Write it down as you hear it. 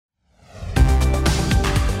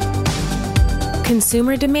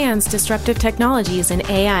Consumer demands, disruptive technologies, and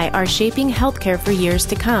AI are shaping healthcare for years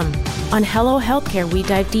to come. On Hello Healthcare, we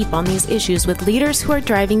dive deep on these issues with leaders who are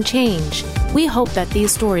driving change. We hope that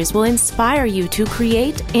these stories will inspire you to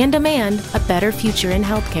create and demand a better future in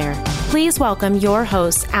healthcare. Please welcome your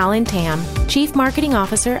host, Alan Tam, Chief Marketing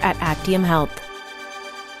Officer at Actium Health.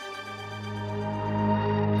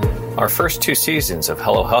 Our first 2 seasons of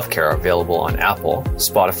Hello Healthcare are available on Apple,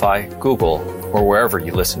 Spotify, Google, or wherever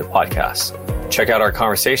you listen to podcasts. Check out our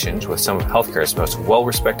conversations with some of healthcare's most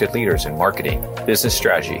well-respected leaders in marketing, business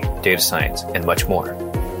strategy, data science, and much more.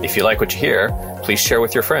 If you like what you hear, please share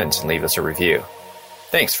with your friends and leave us a review.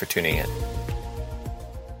 Thanks for tuning in.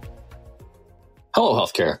 Hello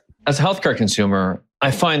Healthcare. As a healthcare consumer,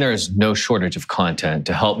 I find there is no shortage of content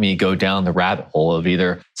to help me go down the rabbit hole of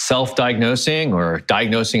either self-diagnosing or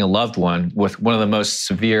diagnosing a loved one with one of the most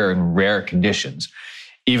severe and rare conditions,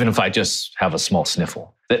 even if I just have a small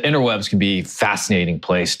sniffle. The interwebs can be a fascinating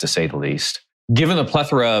place, to say the least. Given the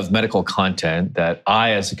plethora of medical content that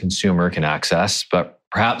I, as a consumer, can access, but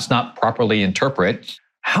perhaps not properly interpret,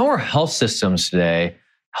 how are health systems today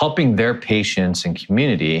helping their patients and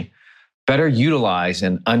community better utilize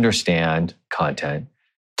and understand content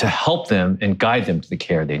to help them and guide them to the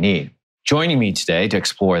care they need? Joining me today to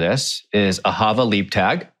explore this is Ahava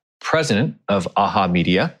Leibtag, president of Ahava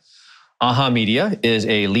Media. Ahava Media is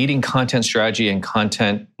a leading content strategy and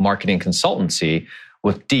content marketing consultancy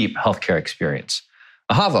with deep healthcare experience.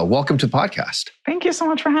 Ahava, welcome to the podcast. Thank you so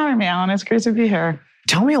much for having me, Alan. It's great to be here.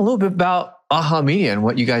 Tell me a little bit about Ahava Media and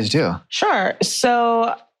what you guys do. Sure.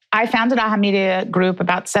 So I founded Ahava Media Group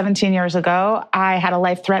about 17 years ago. I had a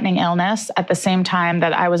life-threatening illness at the same time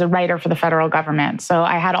that I was a writer for the federal government. So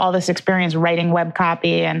I had all this experience writing web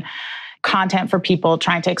copy and content for people,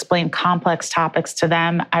 trying to explain complex topics to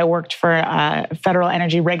them. I worked for a Federal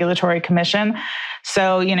Energy Regulatory Commission.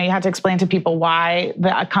 So, you had to explain to people why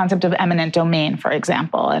the concept of eminent domain, for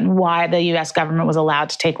example, and why the US government was allowed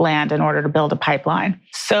to take land in order to build a pipeline.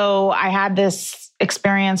 So I had this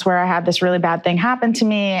experience where I had this really bad thing happen to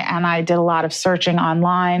me, and I did a lot of searching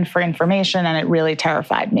online for information, and it really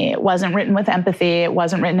terrified me. It wasn't written with empathy. It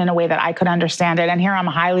wasn't written in a way that I could understand it. And here I'm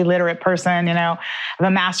a highly literate person, I have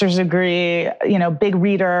a master's degree, big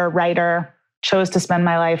reader, writer, chose to spend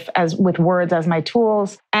my life with words as my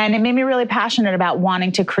tools. And it made me really passionate about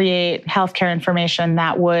wanting to create healthcare information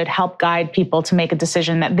that would help guide people to make a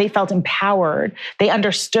decision that they felt empowered. They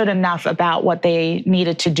understood enough about what they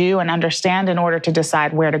needed to do and understand in order to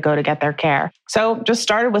decide where to go to get their care. So just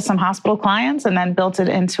started with some hospital clients and then built it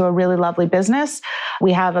into a really lovely business.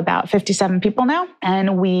 We have about 57 people now,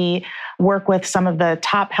 and we work with some of the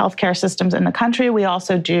top healthcare systems in the country. We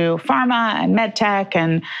also do pharma and med tech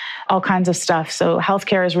and all kinds of stuff. So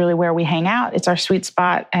healthcare is really where we hang out. It's our sweet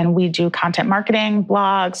spot. And we do content marketing,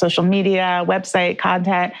 blog, social media, website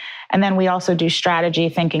content. And then we also do strategy,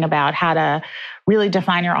 thinking about how to really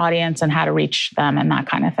define your audience and how to reach them and that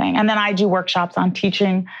kind of thing. And then I do workshops on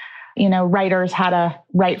teaching writers how to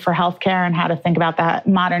write for healthcare and how to think about that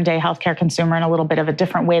modern day healthcare consumer in a little bit of a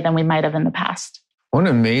different way than we might have in the past. What an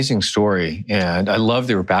amazing story. And I love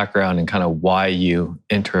your background and kind of why you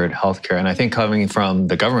entered healthcare. And I think coming from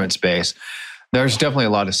the government space, there's definitely a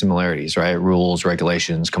lot of similarities, right? Rules,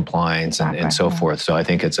 regulations, compliance, and so forth. So I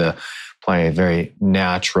think it's probably a very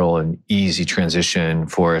natural and easy transition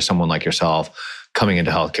for someone like yourself coming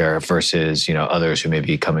into healthcare versus, others who may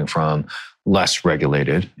be coming from less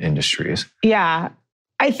regulated industries. Yeah.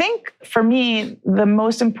 I think for me, the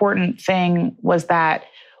most important thing was that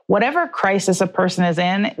whatever crisis a person is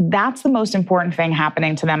in, that's the most important thing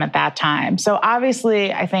happening to them at that time. So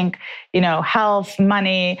obviously, I think, health,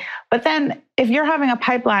 money, but then if you're having a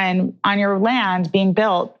pipeline on your land being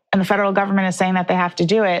built and the federal government is saying that they have to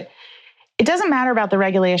do it, it doesn't matter about the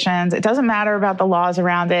regulations. It doesn't matter about the laws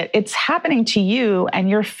around it. It's happening to you and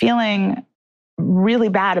you're feeling really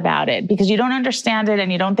bad about it because you don't understand it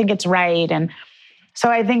and you don't think it's right. And so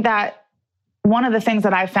I think that one of the things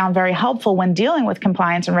that I found very helpful when dealing with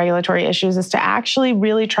compliance and regulatory issues is to actually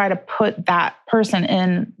really try to put that person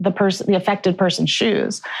in the affected person's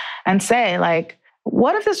shoes and say,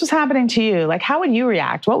 what if this was happening to you? How would you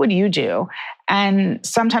react? What would you do? And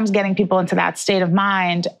sometimes getting people into that state of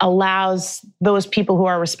mind allows those people who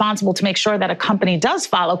are responsible to make sure that a company does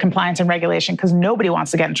follow compliance and regulation, because nobody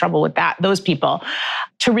wants to get in trouble with those people,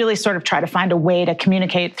 to really sort of try to find a way to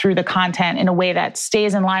communicate through the content in a way that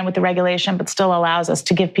stays in line with the regulation, but still allows us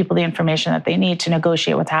to give people the information that they need to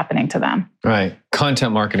negotiate what's happening to them. Right.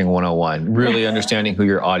 Content marketing 101, really understanding who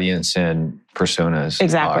your audience and personas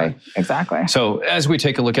are. Exactly. So as we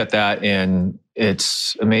take a look at that and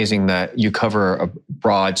It's amazing that you cover a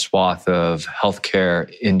broad swath of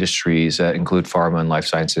healthcare industries that include pharma and life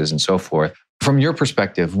sciences and so forth. From your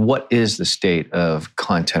perspective, what is the state of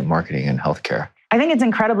content marketing in healthcare? I think it's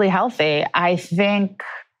incredibly healthy. I think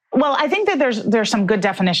that there's some good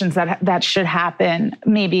definitions that should happen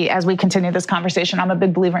maybe as we continue this conversation. I'm a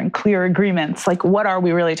big believer in clear agreements. Like, what are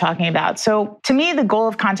we really talking about? So to me, the goal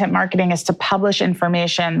of content marketing is to publish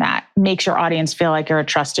information that makes your audience feel like you're a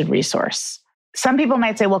trusted resource. Some people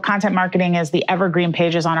might say, well, content marketing is the evergreen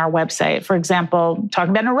pages on our website. For example,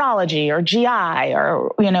 talking about neurology or GI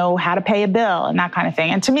or, how to pay a bill and that kind of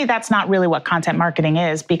thing. And to me, that's not really what content marketing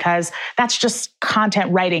is, because that's just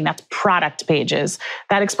content writing. That's product pages.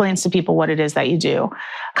 That explains to people what it is that you do.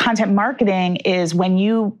 Content marketing is when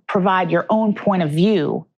you provide your own point of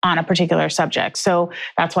view on a particular subject. So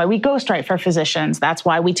that's why we ghostwrite for physicians. That's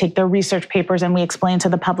why we take their research papers and we explain to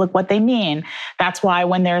the public what they mean. That's why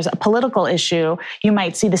when there's a political issue, you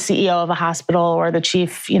might see the CEO of a hospital or the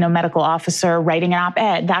chief, medical officer writing an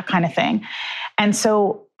op-ed, that kind of thing. And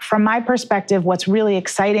so from my perspective, what's really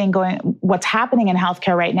exciting what's happening in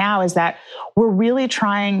healthcare right now is that we're really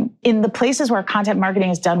trying, in the places where content marketing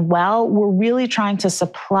is done well, we're really trying to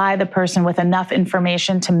supply the person with enough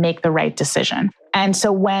information to make the right decision. And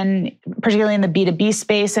so particularly in the B2B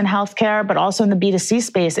space in healthcare, but also in the B2C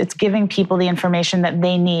space, it's giving people the information that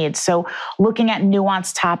they need. So looking at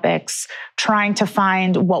nuanced topics, trying to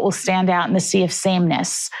find what will stand out in the sea of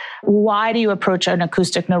sameness. Why do you approach an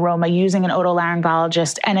acoustic neuroma using an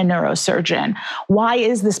otolaryngologist and a neurosurgeon? Why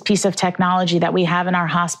is this piece of technology that we have in our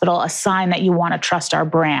hospital a sign that you want to trust our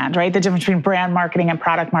brand, right? The difference between brand marketing and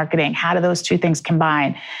product marketing, how do those two things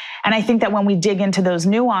combine? And I think that when we dig into those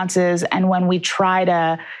nuances and when we try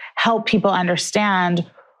to help people understand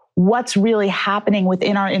what's really happening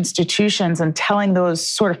within our institutions and telling those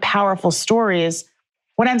sort of powerful stories,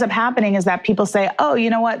 what ends up happening is that people say, oh,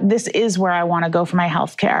 you know what? This is where I want to go for my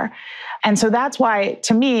healthcare. And so that's why,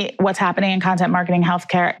 to me, what's happening in content marketing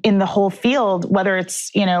healthcare in the whole field, whether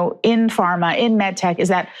it's, in pharma, in medtech, is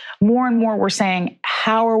that more and more we're saying,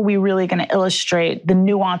 how are we really going to illustrate the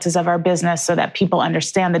nuances of our business so that people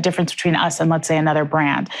understand the difference between us and, let's say, another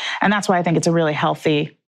brand? And that's why I think it's a really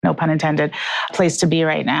healthy, no pun intended, place to be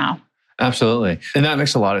right now. Absolutely. And that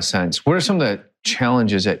makes a lot of sense. What are some of the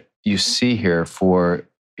challenges that you see here for,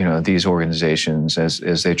 these organizations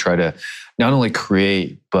as they try to not only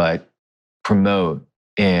create, but promote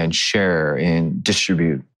and share and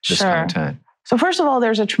distribute this content? So first of all,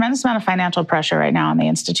 there's a tremendous amount of financial pressure right now on the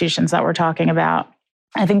institutions that we're talking about.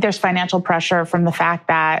 I think there's financial pressure from the fact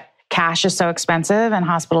that cash is so expensive and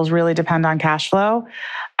hospitals really depend on cash flow.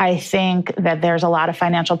 I think that there's a lot of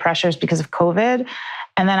financial pressures because of COVID.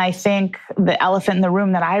 And then I think the elephant in the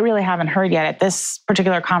room that I really haven't heard yet at this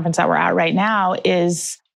particular conference that we're at right now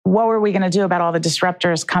is, what were we going to do about all the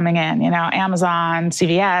disruptors coming in? Amazon,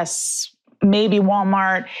 CVS, maybe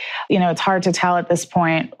Walmart. It's hard to tell at this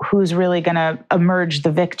point who's really going to emerge the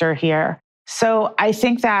victor here. So I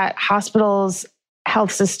think that hospitals,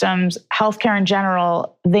 health systems, healthcare in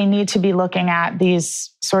general, they need to be looking at these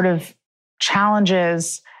sort of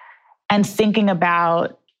challenges and thinking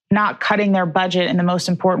about not cutting their budget in the most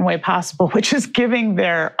important way possible, which is giving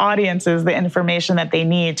their audiences the information that they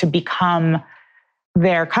need to become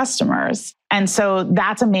their customers. And so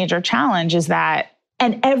that's a major challenge, is that,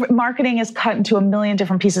 and marketing is cut into a million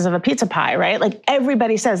different pieces of a pizza pie, right? Like,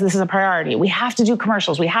 everybody says this is a priority. We have to do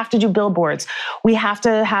commercials. We have to do billboards. We have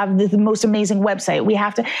to have the most amazing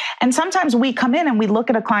website. And sometimes we come in and we look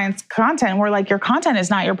at a client's content and we're like, your content is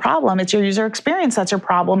not your problem. It's your user experience that's your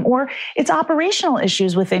problem, or it's operational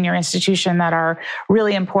issues within your institution that are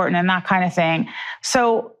really important and that kind of thing.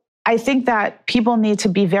 So I think that people need to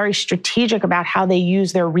be very strategic about how they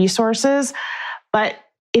use their resources. But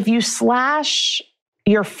if you slash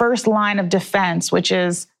your first line of defense, which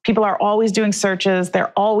is people are always doing searches,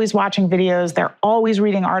 they're always watching videos, they're always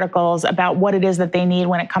reading articles about what it is that they need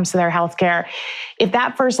when it comes to their healthcare. If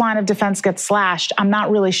that first line of defense gets slashed, I'm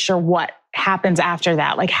not really sure what happens after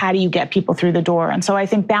that. Like, how do you get people through the door? And so I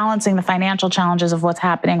think balancing the financial challenges of what's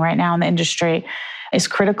happening right now in the industry is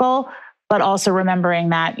critical, but also remembering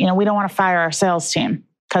that, we don't want to fire our sales team,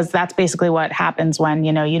 because that's basically what happens when,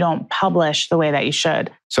 you don't publish the way that you should.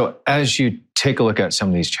 So as you take a look at some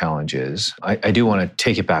of these challenges, I do want to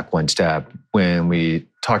take it back one step when we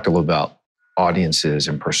talked a little about audiences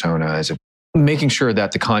and personas, and making sure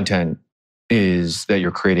that the content that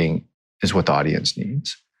you're creating is what the audience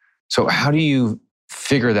needs. So how do you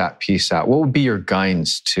figure that piece out? What would be your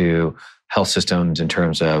guidance to health systems in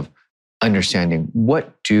terms of understanding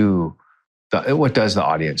what does the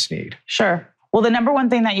audience need? Sure. Well, the number one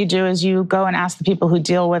thing that you do is you go and ask the people who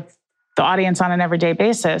deal with the audience on an everyday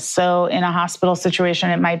basis. So in a hospital situation,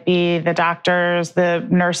 it might be the doctors, the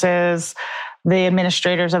nurses, the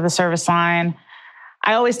administrators of the service line.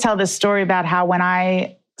 I always tell this story about how when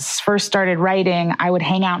I first started writing, I would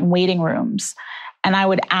hang out in waiting rooms and I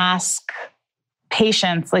would ask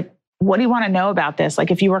patients, like, what do you want to know about this? Like,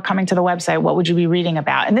 if you were coming to the website, what would you be reading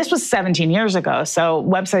about? And this was 17 years ago. So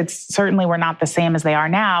websites certainly were not the same as they are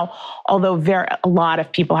now, although a lot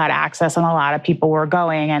of people had access and a lot of people were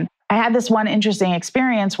going. And I had this one interesting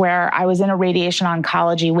experience where I was in a radiation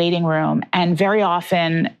oncology waiting room, and very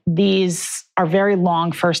often these are very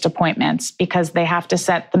long first appointments because they have to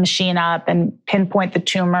set the machine up and pinpoint the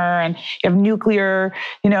tumor, and you have nuclear,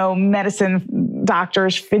 medicine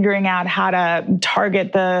doctors figuring out how to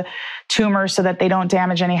target the tumor so that they don't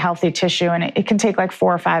damage any healthy tissue, and it can take like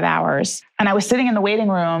 4 or 5 hours. And I was sitting in the waiting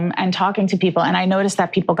room and talking to people, and I noticed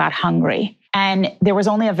that people got hungry. And there was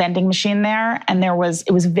only a vending machine there, and it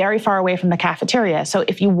was very far away from the cafeteria. So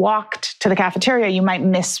if you walked to the cafeteria, you might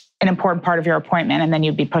miss an important part of your appointment, and then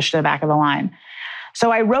you'd be pushed to the back of the line.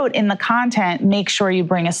 So I wrote in the content, make sure you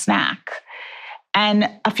bring a snack. And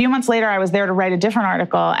a few months later, I was there to write a different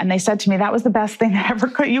article, and they said to me, that was the best thing that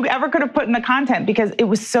you ever could have put in the content, because it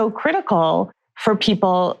was so critical for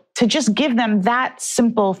people to just give them that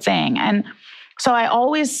simple thing. And so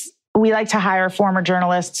we like to hire former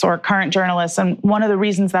journalists or current journalists. And one of the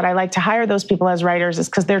reasons that I like to hire those people as writers is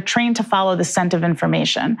because they're trained to follow the scent of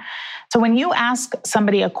information. So when you ask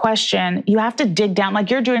somebody a question, you have to dig down like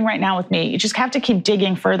you're doing right now with me. You just have to keep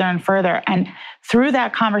digging further and further. And through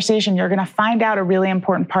that conversation, you're going to find out a really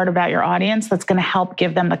important part about your audience that's going to help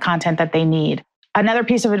give them the content that they need. Another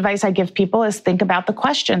piece of advice I give people is think about the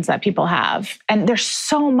questions that people have. And there's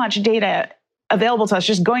so much data available to us,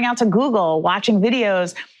 just going out to Google, watching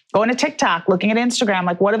videos, going to TikTok, looking at Instagram,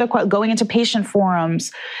 like going into patient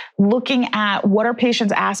forums, looking at what are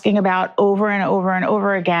patients asking about over and over and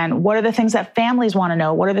over again. What are the things that families want to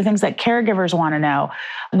know? What are the things that caregivers want to know?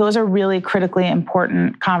 Those are really critically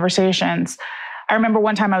important conversations. I remember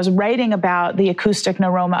one time I was writing about the acoustic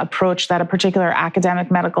neuroma approach that a particular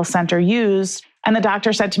academic medical center used. And the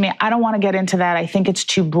doctor said to me, I don't want to get into that. I think it's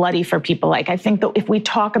too bloody for people. Like, I think that if we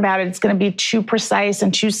talk about it, it's going to be too precise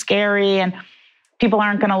and too scary, and people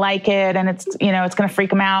aren't going to like it, and it's going to freak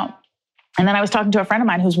them out. And then I was talking to a friend of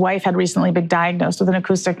mine whose wife had recently been diagnosed with an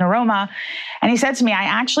acoustic neuroma. And he said to me, I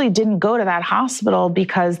actually didn't go to that hospital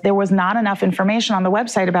because there was not enough information on the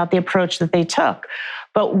website about the approach that they took.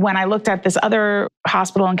 But when I looked at this other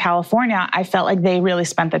hospital in California, I felt like they really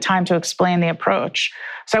spent the time to explain the approach.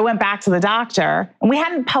 So I went back to the doctor, and we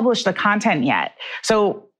hadn't published the content yet.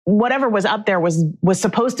 So whatever was up there was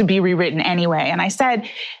supposed to be rewritten anyway. And I said,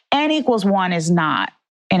 N=1 is not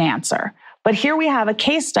an answer. But here we have a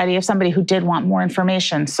case study of somebody who did want more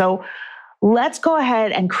information. So let's go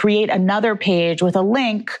ahead and create another page with a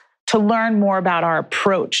link to learn more about our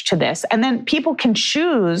approach to this. And then people can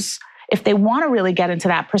choose if they want to really get into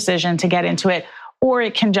that precision to get into it, or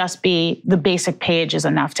it can just be the basic page is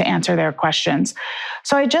enough to answer their questions.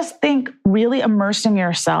 So I just think really immersing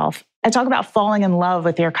yourself. I talk about falling in love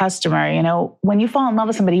with your customer. When you fall in love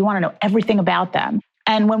with somebody, you want to know everything about them.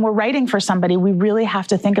 And when we're writing for somebody, we really have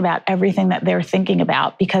to think about everything that they're thinking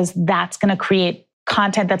about, because that's going to create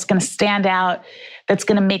content that's going to stand out, that's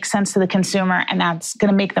going to make sense to the consumer, and that's going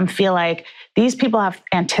to make them feel like these people have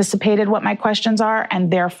anticipated what my questions are,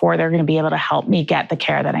 and therefore they're going to be able to help me get the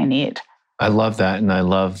care that I need. I love that. And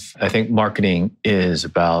I think marketing is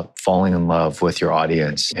about falling in love with your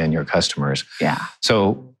audience and your customers. Yeah.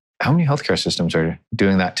 So how many healthcare systems are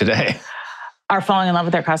doing that today? Are falling in love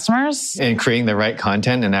with their customers? And creating the right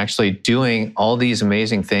content and actually doing all these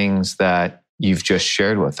amazing things that you've just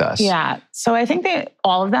shared with us. Yeah. So I think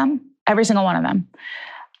all of them, every single one of them.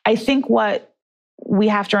 I think what we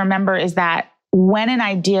have to remember is that when an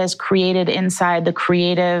idea is created inside the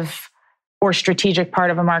creative or strategic part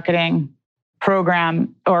of a marketing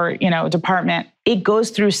program or, department, it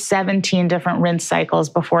goes through 17 different rinse cycles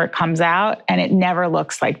before it comes out, and it never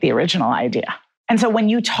looks like the original idea. And so when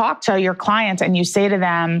you talk to your clients and you say to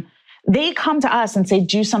them, they come to us and say,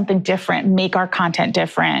 do something different, make our content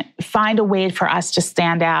different, find a way for us to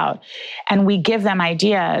stand out. And we give them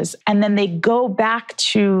ideas. And then they go back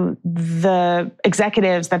to the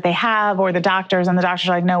executives that they have or the doctors, and the doctors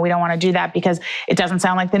are like, no, we don't want to do that because it doesn't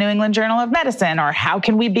sound like the New England Journal of Medicine, or how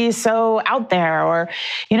can we be so out there? Or,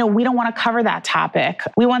 we don't want to cover that topic.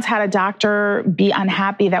 We once had a doctor be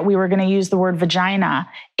unhappy that we were going to use the word vagina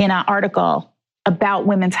in an article about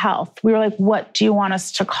women's health. We were like, what do you want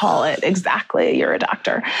us to call it exactly? You're a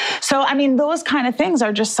doctor. So, those kind of things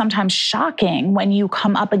are just sometimes shocking when you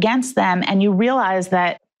come up against them and you realize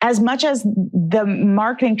that as much as the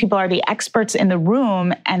marketing people are the experts in the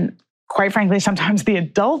room, and quite frankly, sometimes the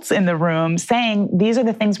adults in the room saying, these are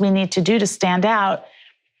the things we need to do to stand out,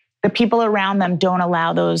 the people around them don't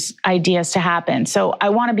allow those ideas to happen. So I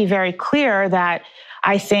want to be very clear that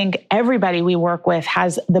I think everybody we work with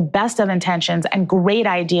has the best of intentions and great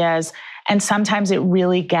ideas, and sometimes it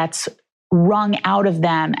really gets wrung out of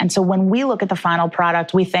them. And so when we look at the final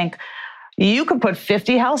product, we think, you could put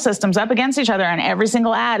 50 health systems up against each other and every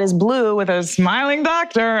single ad is blue with a smiling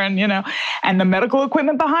doctor and, and the medical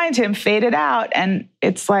equipment behind him faded out. And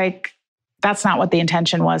it's like, that's not what the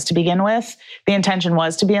intention was to begin with. The intention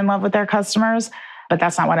was to be in love with their customers, but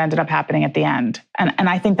that's not what ended up happening at the end. And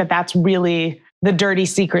I think that that's really the dirty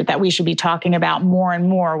secret that we should be talking about more and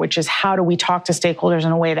more, which is how do we talk to stakeholders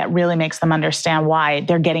in a way that really makes them understand why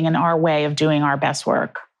they're getting in our way of doing our best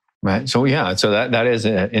work. Right. So that is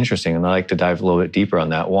interesting. And I'd like to dive a little bit deeper on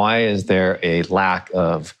that. Why is there a lack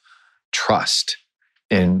of trust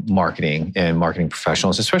in marketing and marketing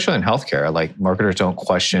professionals, especially in healthcare? Like marketers don't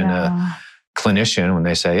question a clinician when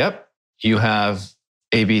they say, yep, you have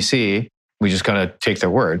ABC. We just kind of take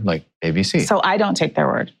their word, like ABC. So I don't take their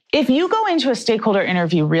word. If you go into a stakeholder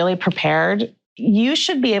interview really prepared, you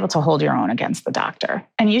should be able to hold your own against the doctor.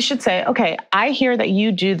 And you should say, okay, I hear that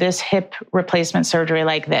you do this hip replacement surgery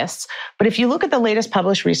like this. But if you look at the latest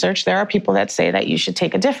published research, there are people that say that you should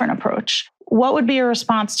take a different approach. What would be your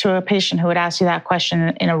response to a patient who would ask you that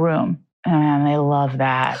question in a room? And they love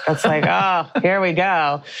that. That's like, oh, here we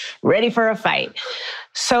go. Ready for a fight.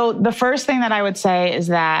 So the first thing that I would say is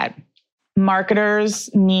that marketers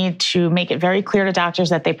need to make it very clear to doctors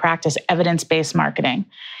that they practice evidence-based marketing.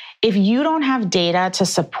 If you don't have data to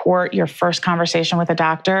support your first conversation with a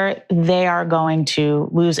doctor, they are going to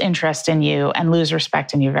lose interest in you and lose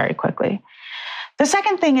respect in you very quickly. The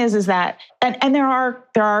second thing is that, and there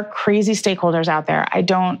are crazy stakeholders out there. I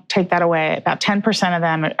don't take that away. About 10% of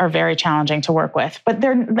them are very challenging to work with, but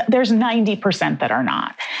there's 90% that are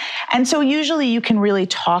not. And so usually you can really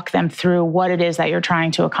talk them through what it is that you're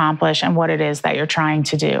trying to accomplish and what it is that you're trying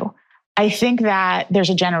to do. I think that there's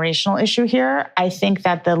a generational issue here. I think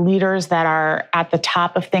that the leaders that are at the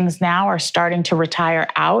top of things now are starting to retire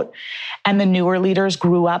out, and the newer leaders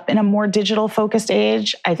grew up in a more digital-focused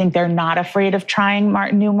age. I think they're not afraid of trying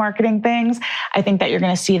new marketing things. I think that you're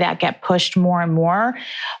going to see that get pushed more and more.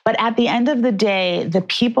 But at the end of the day, the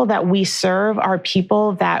people that we serve are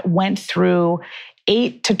people that went through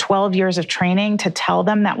 8 to 12 years of training to tell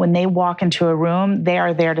them that when they walk into a room, they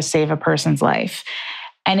are there to save a person's life.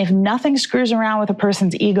 And if nothing screws around with a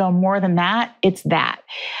person's ego more than that, it's that.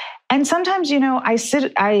 And sometimes,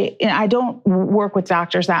 I don't work with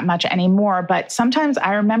doctors that much anymore, but sometimes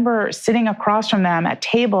I remember sitting across from them at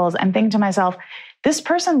tables and thinking to myself, this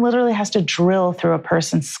person literally has to drill through a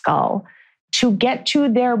person's skull to get to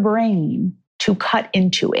their brain, to cut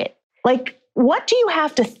into it. Like, what do you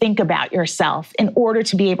have to think about yourself in order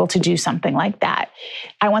to be able to do something like that?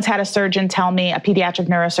 I once had a surgeon tell me, a pediatric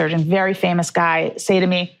neurosurgeon, very famous guy, say to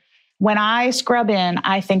me, when I scrub in,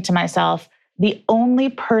 I think to myself, the only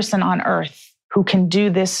person on earth who can do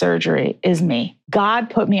this surgery is me. God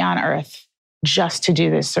put me on earth just to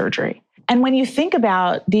do this surgery. And when you think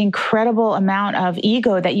about the incredible amount of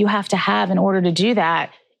ego that you have to have in order to do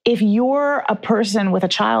that, if you're a person with a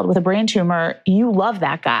child with a brain tumor, you love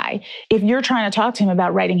that guy. If you're trying to talk to him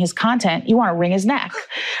about writing his content, you want to wring his neck,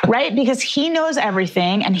 right? Because he knows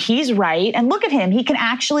everything and he's right. And look at him. He can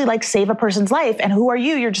actually save a person's life. And who are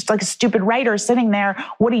you? You're just like a stupid writer sitting there.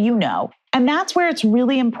 What do you know? And that's where it's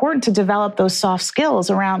really important to develop those soft skills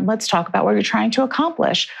around, let's talk about what you're trying to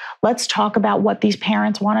accomplish. Let's talk about what these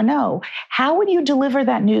parents want to know. How would you deliver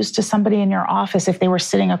that news to somebody in your office if they were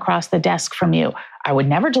sitting across the desk from you? I would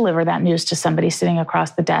never deliver that news to somebody sitting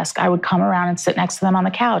across the desk. I would come around and sit next to them on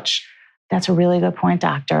the couch. That's a really good point,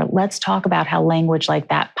 doctor. Let's talk about how language like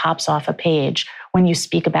that pops off a page when you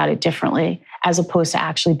speak about it differently, as opposed to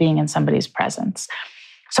actually being in somebody's presence.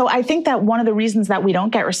 So I think that one of the reasons that we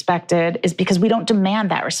don't get respected is because we don't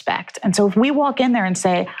demand that respect. And so if we walk in there and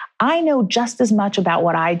say, I know just as much about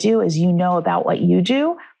what I do as you know about what you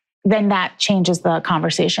do, then that changes the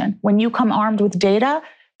conversation. When you come armed with data,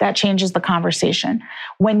 that changes the conversation.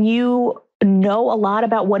 When you know a lot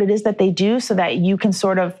about what it is that they do so that you can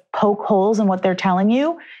sort of poke holes in what they're telling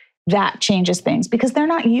you, that changes things, because they're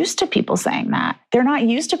not used to people saying that. They're not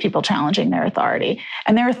used to people challenging their authority.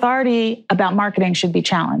 And their authority about marketing should be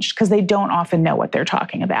challenged because they don't often know what they're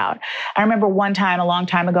talking about. I remember one time, a long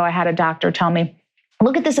time ago, I had a doctor tell me,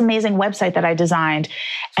 look at this amazing website that I designed.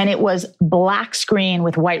 And it was black screen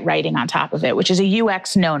with white writing on top of it, which is a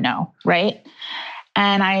UX no-no, right?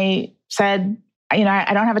 And I said,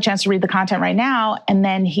 I don't have a chance to read the content right now. And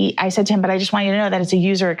then I said to him, but I just want you to know that it's a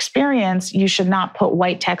user experience. You should not put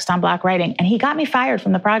white text on black writing. And he got me fired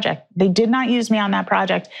from the project. They did not use me on that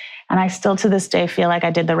project. And I still to this day feel like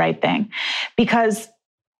I did the right thing, because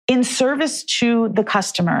in service to the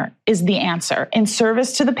customer is the answer. In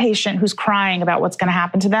service to the patient who's crying about what's going to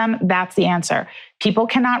happen to them, that's the answer. People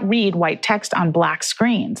cannot read white text on black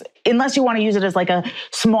screens unless you want to use it as like a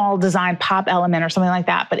small design pop element or something like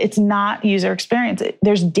that. But it's not user experience.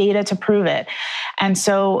 There's data to prove it. And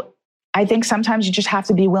so I think sometimes you just have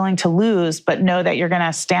to be willing to lose, but know that you're going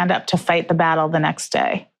to stand up to fight the battle the next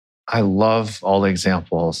day. I love all the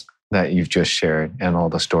examples that you've just shared and all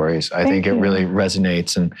the stories. I think it really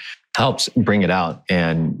resonates and helps bring it out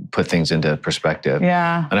and put things into perspective.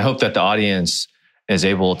 Yeah. And I hope that the audience is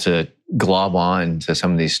able to glob on to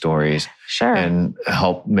some of these stories and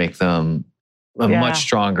help make them a much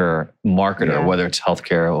stronger marketer, whether it's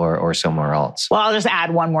healthcare or somewhere else. Well, I'll just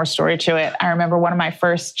add one more story to it. I remember one of my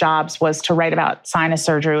first jobs was to write about sinus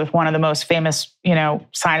surgery with one of the most famous,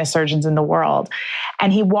 sinus surgeons in the world.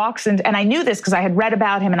 And he walks in, and I knew this because I had read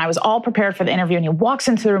about him and I was all prepared for the interview. And he walks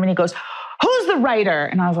into the room and he goes, "Who's the writer?"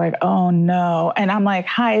 And I was like, "Oh no." And I'm like,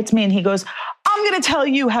 "Hi, it's me." And he goes, "I'm going to tell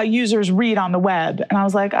you how users read on the web." And I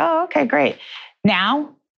was like, "Oh, okay, great."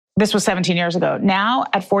 Now, this was 17 years ago. Now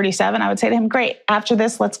at 47, I would say to him, "Great. After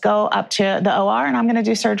this, let's go up to the OR and I'm going to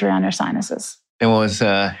do surgery on your sinuses." And what was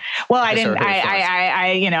well, I didn't.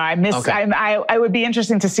 I missed. Okay. I would be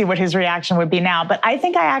interesting to see what his reaction would be now. But I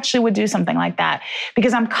think I actually would do something like that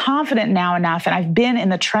because I'm confident now enough, and I've been in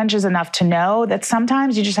the trenches enough to know that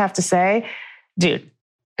sometimes you just have to say, "Dude,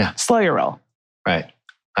 slow your roll." Right.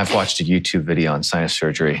 I've watched a YouTube video on sinus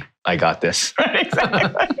surgery. I got this. Right,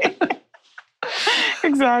 exactly.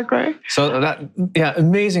 Exactly. So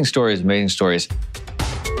amazing stories.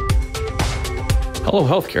 Hello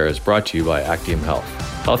Healthcare is brought to you by Actium Health.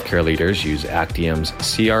 Healthcare leaders use Actium's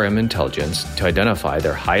CRM intelligence to identify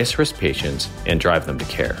their highest risk patients and drive them to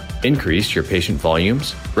care. Increase your patient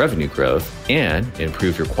volumes, revenue growth, and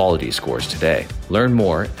improve your quality scores today. Learn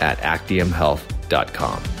more at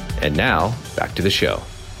actiumhealth.com. And now, back to the show.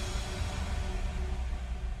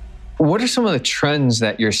 What are some of the trends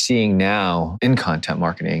that you're seeing now in content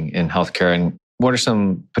marketing in healthcare, and what are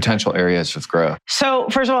some potential areas of growth? So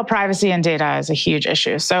first of all, privacy and data is a huge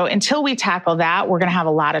issue. So until we tackle that, we're going to have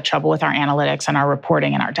a lot of trouble with our analytics and our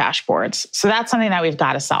reporting and our dashboards. So that's something that we've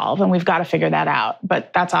got to solve, and we've got to figure that out.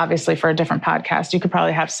 But that's obviously for a different podcast. You could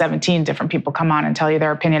probably have 17 different people come on and tell you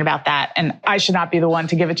their opinion about that, and I should not be the one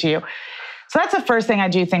to give it to you. So that's the first thing I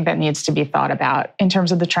do think that needs to be thought about in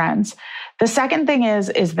terms of the trends. The second thing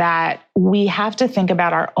is that we have to think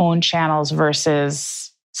about our own channels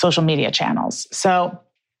versus social media channels. So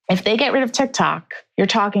if they get rid of TikTok, you're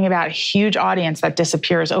talking about a huge audience that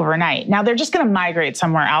disappears overnight. Now they're just going to migrate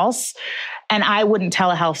somewhere else. And I wouldn't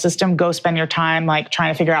tell a health system, go spend your time like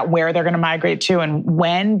trying to figure out where they're going to migrate to and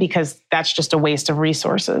when, because that's just a waste of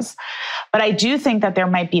resources. But I do think that there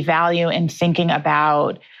might be value in thinking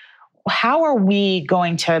about how are we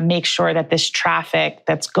going to make sure that this traffic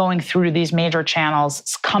that's going through these major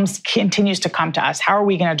channels continues to come to us? How are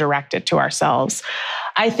we going to direct it to ourselves?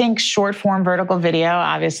 I think short form vertical video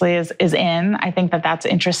obviously is in. I think that that's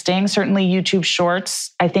interesting. Certainly YouTube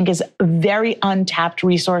Shorts, I think, is a very untapped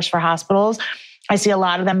resource for hospitals. I see a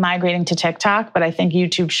lot of them migrating to TikTok, but I think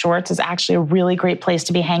YouTube Shorts is actually a really great place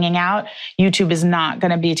to be hanging out. YouTube is not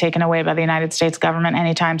going to be taken away by the United States government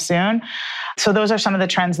anytime soon. So those are some of the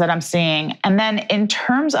trends that I'm seeing. And then in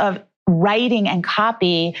terms of writing and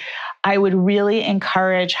copy, I would really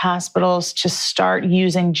encourage hospitals to start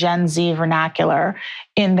using Gen Z vernacular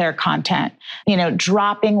in their content,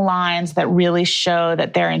 dropping lines that really show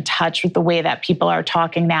that they're in touch with the way that people are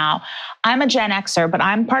talking now. I'm a Gen Xer, but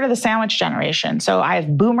I'm part of the sandwich generation. So I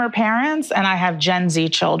have boomer parents and I have Gen Z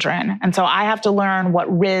children. And so I have to learn what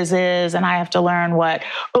Riz is, and I have to learn what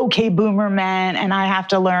okay boomer meant, and I have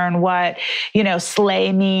to learn what,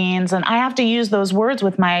 slay means. And I have to use those words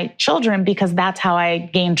with my children because that's how I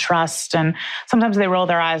gain trust. And sometimes they roll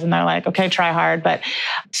their eyes and they're like, okay, try hard. But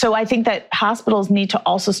so I think that hospitals need to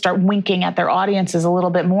also start winking at their audiences a little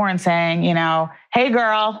bit more and saying, hey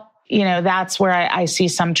girl, that's where I see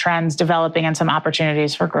some trends developing and some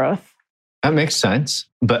opportunities for growth. That makes sense.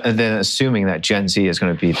 But then assuming that Gen Z is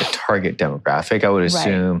going to be the target demographic, I would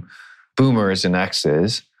assume boomers and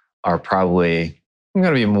X's are probably going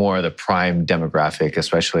to be more the prime demographic,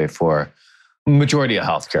 especially for majority of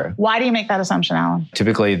healthcare. Why do you make that assumption, Alan?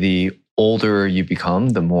 Typically, the older you become,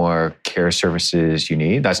 the more care services you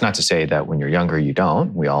need. That's not to say that when you're younger, you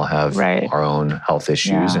don't. We all have our own health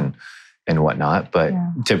issues and whatnot. But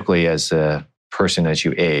typically as a person, as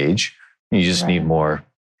you age, You just need more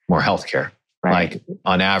healthcare. Right. Like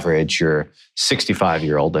on average, your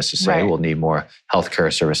 65-year-old, let's just say, will need more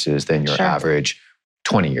healthcare services than your average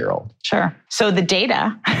 20-year-old. Sure. So the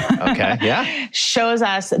data shows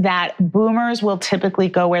us that boomers will typically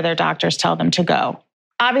go where their doctors tell them to go.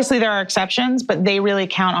 Obviously, there are exceptions, but they really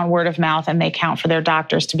count on word of mouth and they count for their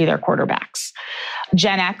doctors to be their quarterbacks.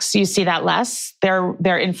 Gen X, you see that less.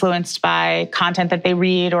 They're influenced by content that they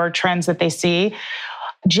read or trends that they see.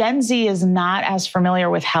 Gen Z is not as familiar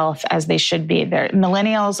with health as they should be.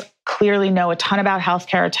 Millennials clearly know a ton about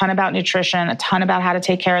healthcare, a ton about nutrition, a ton about how to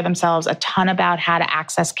take care of themselves, a ton about how to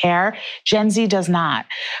access care. Gen Z does not.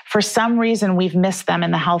 For some reason, we've missed them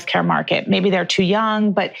in the healthcare market. Maybe they're too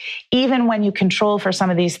young, but even when you control for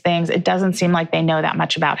some of these things, it doesn't seem like they know that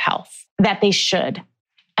much about health, that they should.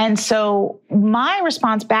 And so my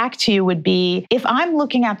response back to you would be, if I'm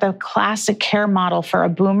looking at the classic care model for a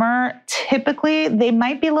boomer, typically they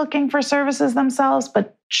might be looking for services themselves,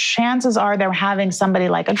 but chances are they're having somebody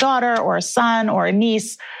like a daughter or a son or a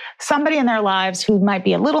niece, somebody in their lives who might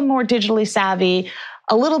be a little more digitally savvy,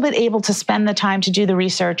 a little bit able to spend the time to do the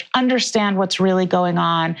research, understand what's really going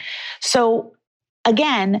on. So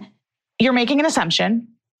again, you're making an assumption.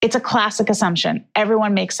 It's a classic assumption.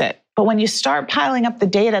 Everyone makes it. But when you start piling up the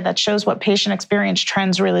data that shows what patient experience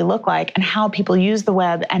trends really look like and how people use the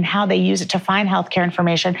web and how they use it to find healthcare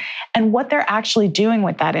information and what they're actually doing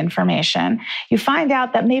with that information, you find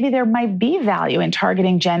out that maybe there might be value in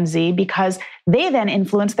targeting Gen Z because they then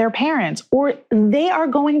influence their parents, or they are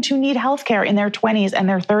going to need healthcare in their 20s and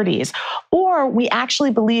their 30s. Or we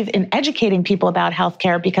actually believe in educating people about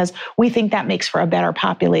healthcare because we think that makes for a better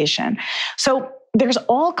population. So there's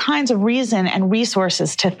all kinds of reason and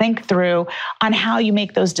resources to think through on how you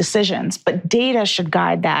make those decisions, but data should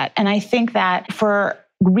guide that. And I think that for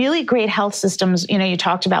really great health systems, you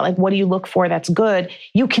talked about like, what do you look for that's good?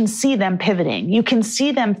 You can see them pivoting. You can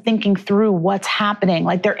see them thinking through what's happening.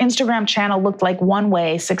 Like their Instagram channel looked like one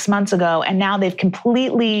way 6 months ago, and now they've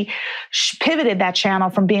completely pivoted that channel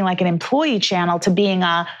from being like an employee channel to being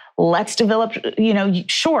a let's develop,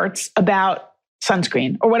 shorts about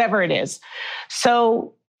sunscreen or whatever it is.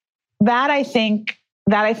 So that I think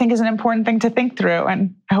is an important thing to think through.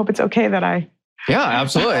 And I hope it's okay that I. Yeah,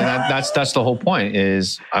 absolutely. And that's the whole point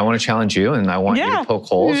is I want to challenge you and I want you to poke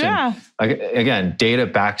holes. Yeah. And again, data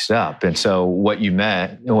backs it up. And so what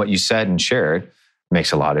you said and shared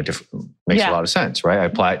makes a lot of sense, right? I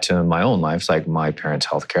apply it to my own life. It's like my parents'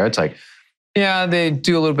 healthcare. It's like, yeah, they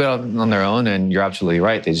do a little bit on their own, and you're absolutely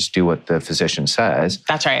right. They just do what the physician says.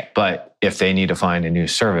 That's right. But if they need to find a new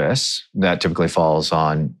service, that typically falls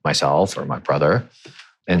on myself or my brother.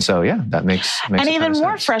 And so, that makes and even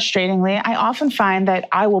more frustratingly, I often find that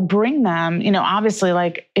I will bring them, obviously,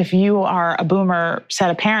 like if you are a boomer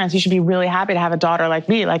set of parents, you should be really happy to have a daughter like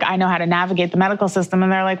me. Like I know how to navigate the medical system,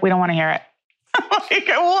 and they're like, we don't want to hear it.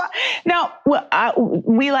 No,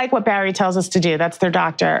 we like what Barry tells us to do. That's their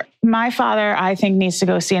doctor. My father, I think, needs to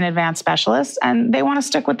go see an advanced specialist, and they want to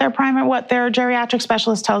stick with what their geriatric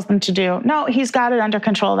specialist tells them to do. No, he's got it under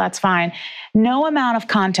control. That's fine. No amount of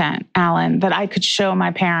content, Alan, that I could show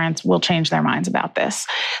my parents will change their minds about this.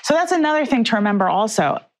 So that's another thing to remember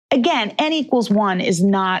also. Again, N=1 is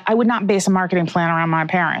not, I would not base a marketing plan around my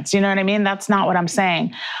parents. You know what I mean? That's not what I'm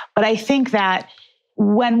saying. But I think that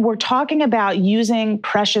when we're talking about using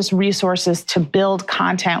precious resources to build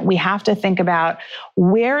content, we have to think about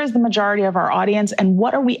where is the majority of our audience and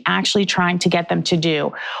what are we actually trying to get them to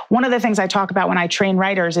do? One of the things I talk about when I train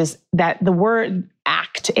writers is that the word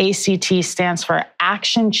ACT, ACT, stands for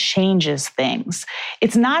action changes things.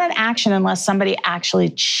 It's not an action unless somebody actually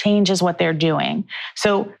changes what they're doing.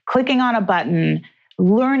 So clicking on a button,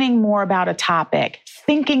 learning more about a topic,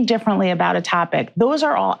 thinking differently about a topic, those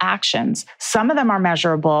are all actions. Some of them are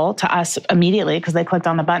measurable to us immediately because they clicked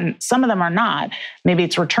on the button. Some of them are not. Maybe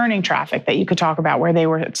it's returning traffic that you could talk about where they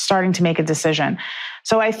were starting to make a decision.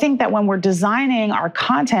 So I think that when we're designing our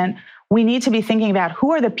content, we need to be thinking about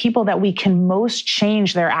who are the people that we can most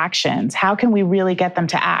change their actions? How can we really get them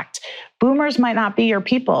to act? Boomers might not be your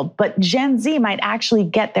people, but Gen Z might actually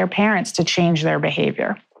get their parents to change their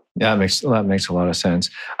behavior. Yeah, that makes a lot of sense.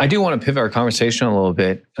 I do want to pivot our conversation a little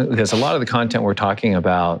bit because a lot of the content we're talking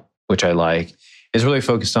about, which I like, is really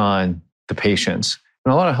focused on the patients.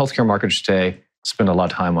 And a lot of healthcare marketers today spend a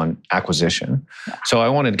lot of time on acquisition. Yeah. So I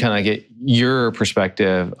wanted to kind of get your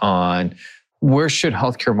perspective on where should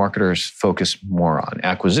healthcare marketers focus more on,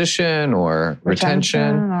 acquisition or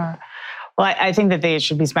retention? Well, I think that they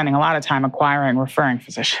should be spending a lot of time acquiring referring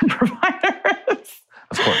physician providers.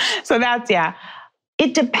 Of course. So that's,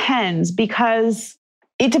 It depends because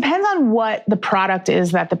It depends on what the product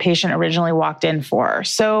is that the patient originally walked in for.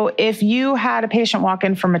 So if you had a patient walk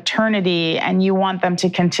in for maternity and you want them to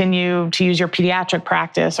continue to use your pediatric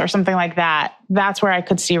practice or something like that, that's where I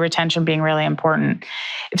could see retention being really important.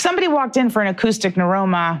 If somebody walked in for an acoustic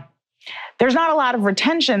neuroma, there's not a lot of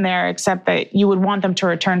retention there, except that you would want them to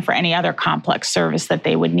return for any other complex service that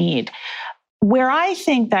they would need. Where I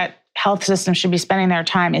think that health systems should be spending their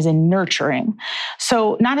time is in nurturing.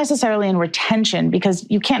 So not necessarily in retention, because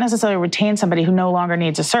you can't necessarily retain somebody who no longer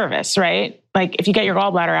needs a service, right? Like if you get your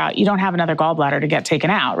gallbladder out, you don't have another gallbladder to get taken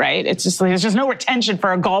out, right? There's just no retention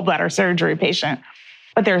for a gallbladder surgery patient.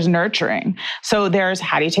 But there's nurturing. So there's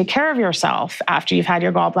how do you take care of yourself after you've had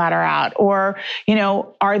your gallbladder out? Or,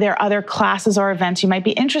 are there other classes or events you might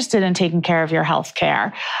be interested in taking care of your health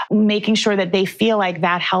care? Making sure that they feel like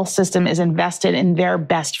that health system is invested in their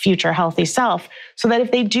best future healthy self, so that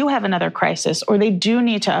if they do have another crisis or they do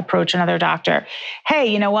need to approach another doctor, hey,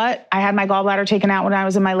 you know what? I had my gallbladder taken out when I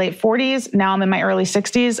was in my late 40s. Now I'm in my early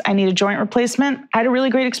 60s. I need a joint replacement. I had a really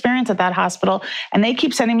great experience at that hospital. And they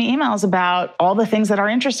keep sending me emails about all the things that are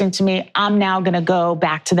interesting to me. I'm now going to go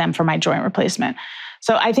back to them for my joint replacement.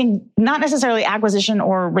 So I think not necessarily acquisition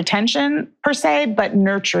or retention per se, but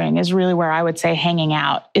nurturing is really where I would say hanging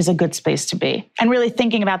out is a good space to be, and really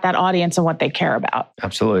thinking about that audience and what they care about.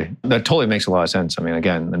 Absolutely. That totally makes a lot of sense. I mean,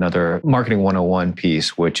 again, another marketing 101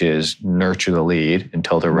 piece, which is nurture the lead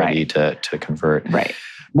until they're ready to convert. Right.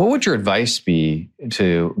 What would your advice be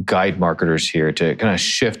to guide marketers here to kind of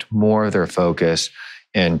shift more of their focus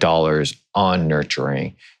and dollars on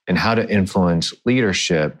nurturing, and how to influence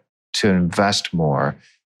leadership to invest more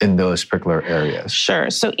in those particular areas? Sure.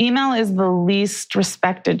 So email is the least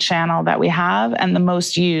respected channel that we have and the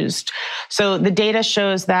most used. So the data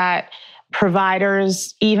shows that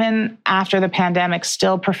providers, even after the pandemic,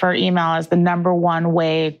 still prefer email as the number one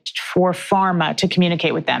way for pharma to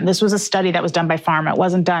communicate with them. This was a study that was done by pharma. It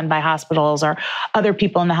wasn't done by hospitals or other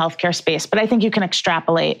people in the healthcare space, but I think you can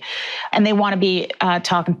extrapolate. And they want to be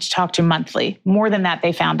talked to monthly. More than that,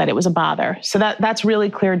 they found that it was a bother. So that's really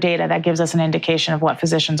clear data that gives us an indication of what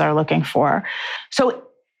physicians are looking for. So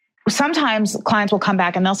sometimes clients will come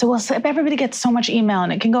back and they'll say, well, everybody gets so much email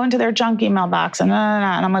and it can go into their junk email box. And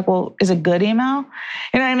I'm like, well, is it good email?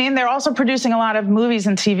 You know what I mean? They're also producing a lot of movies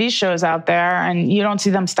and TV shows out there, and you don't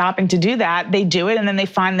see them stopping to do that. They do it and then they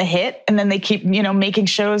find the hit and then they keep, making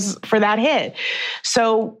shows for that hit.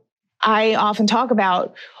 So I often talk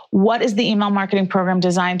about, what is the email marketing program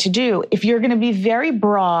designed to do? If you're going to be very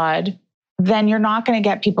broad, then you're not going to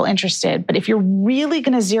get people interested. But if you're really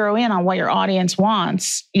going to zero in on what your audience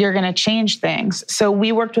wants, you're going to change things. So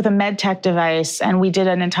we worked with a med tech device and we did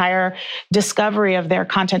an entire discovery of their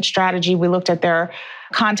content strategy. We looked at their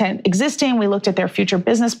content existing. We looked at their future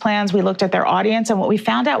business plans. We looked at their audience. And what we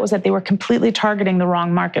found out was that they were completely targeting the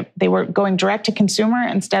wrong market. They were going direct to consumer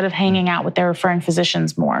instead of hanging out with their referring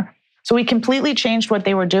physicians more. So we completely changed what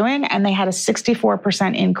they were doing, and they had a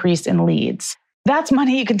 64% increase in leads. That's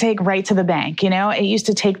money you can take right to the bank. It used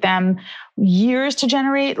to take them years to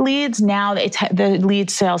generate leads. Now the lead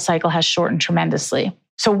sales cycle has shortened tremendously.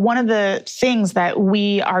 So one of the things that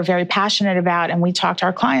we are very passionate about and we talk to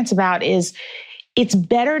our clients about is it's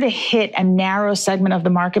better to hit a narrow segment of the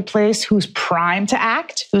marketplace who's primed to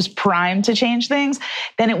act, who's primed to change things,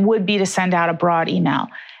 than it would be to send out a broad email.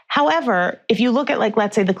 However, if you look at,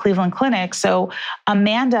 let's say the Cleveland Clinic, so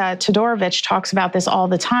Amanda Todorovich talks about this all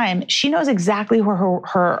the time. She knows exactly who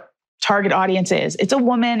her target audience is. It's a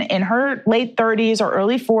woman in her late 30s or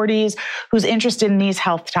early 40s who's interested in these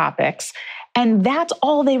health topics. And that's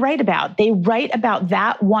all they write about. They write about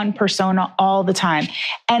that one persona all the time.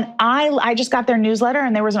 And I just got their newsletter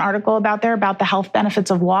and there was an article about the health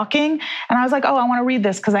benefits of walking. And I was like, oh, I want to read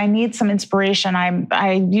this because I need some inspiration.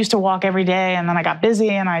 I used to walk every day and then I got busy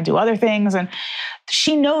and I do other things. And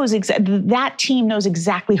she knows, that team knows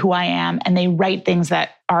exactly who I am, and they write things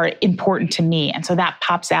that are important to me. And so that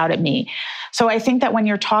pops out at me. So I think that when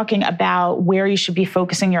you're talking about where you should be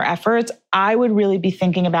focusing your efforts, I would really be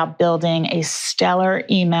thinking about building a stellar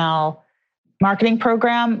email marketing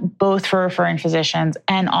program, both for referring physicians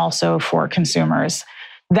and also for consumers.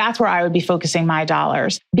 That's where I would be focusing my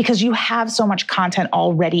dollars, because you have so much content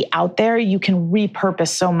already out there. You can repurpose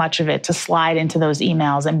so much of it to slide into those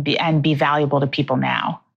emails and be valuable to people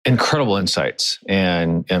now. Incredible insights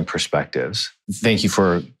and perspectives. Thank you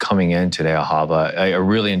for coming in today, Ahava. I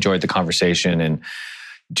really enjoyed the conversation and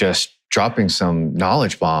just dropping some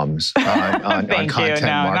knowledge bombs on content marketing.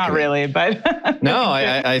 Not really, but no,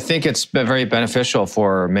 I think it's been very beneficial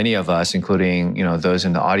for many of us, including those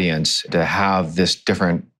in the audience, to have this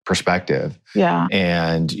different perspective. Yeah,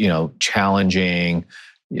 and challenging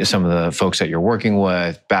some of the folks that you're working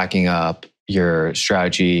with, backing up your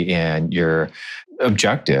strategy and your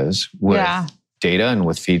objectives with data and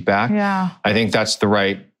with feedback. I think that's the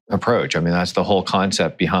right approach. I mean, that's the whole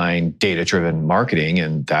concept behind data-driven marketing,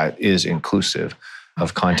 and that is inclusive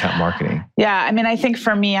of content marketing. Yeah, I mean, I think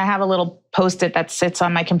for me, I have a little Post-it that sits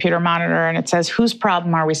on my computer monitor, and it says, whose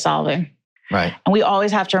problem are we solving? Right. And we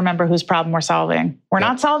always have to remember whose problem we're solving. We're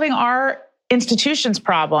not solving our institution's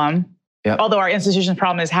problem, although our institution's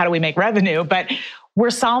problem is how do we make revenue, but we're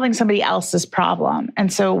solving somebody else's problem.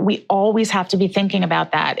 And so we always have to be thinking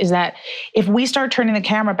about that, is that if we start turning the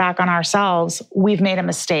camera back on ourselves, we've made a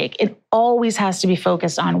mistake. It always has to be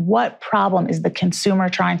focused on what problem is the consumer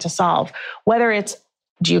trying to solve. Whether it's,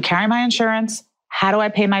 do you carry my insurance? How do I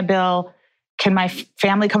pay my bill? Can my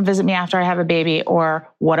family come visit me after I have a baby? Or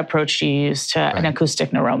what approach do you use to an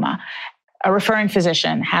acoustic neuroma? A referring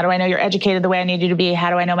physician. How do I know you're educated the way I need you to be? How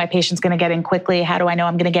do I know my patient's going to get in quickly? How do I know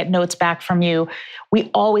I'm going to get notes back from you? We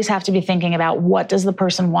always have to be thinking about what does the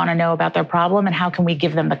person want to know about their problem, and how can we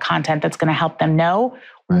give them the content that's going to help them know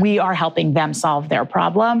we are helping them solve their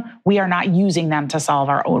problem. We are not using them to solve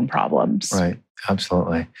our own problems. Right.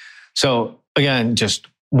 Absolutely. So again, just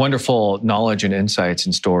wonderful knowledge and insights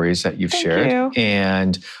and stories that you've shared. You.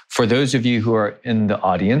 And for those of you who are in the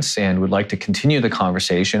audience and would like to continue the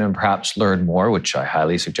conversation and perhaps learn more, which I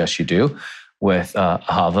highly suggest you do, with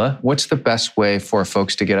Ahava, what's the best way for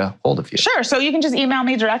folks to get a hold of you? Sure. So you can just email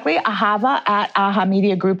me directly,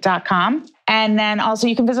 ahava@ahamediagroup.com. And then also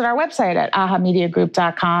you can visit our website at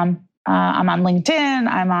ahamediagroup.com. I'm on LinkedIn.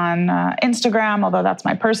 I'm on Instagram, although that's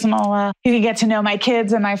my personal. You can get to know my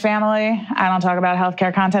kids and my family. I don't talk about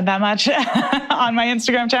healthcare content that much on my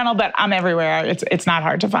Instagram channel, but I'm everywhere. It's not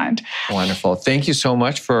hard to find. Wonderful. Thank you so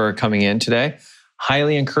much for coming in today.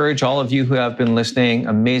 Highly encourage all of you who have been listening.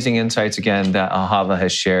 Amazing insights again that Ahava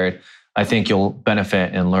has shared. I think you'll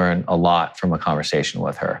benefit and learn a lot from a conversation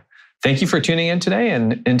with her. Thank you for tuning in today.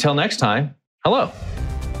 And until next time, hello.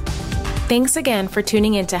 Thanks again for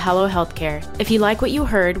tuning in to Hello Healthcare. If you like what you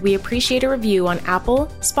heard, we appreciate a review on Apple,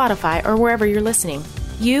 Spotify, or wherever you're listening.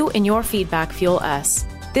 You and your feedback fuel us.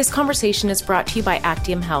 This conversation is brought to you by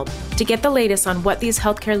Actium Health. To get the latest on what these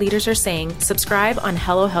healthcare leaders are saying, subscribe on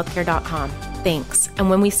HelloHealthcare.com. Thanks. And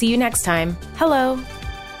when we see you next time, hello.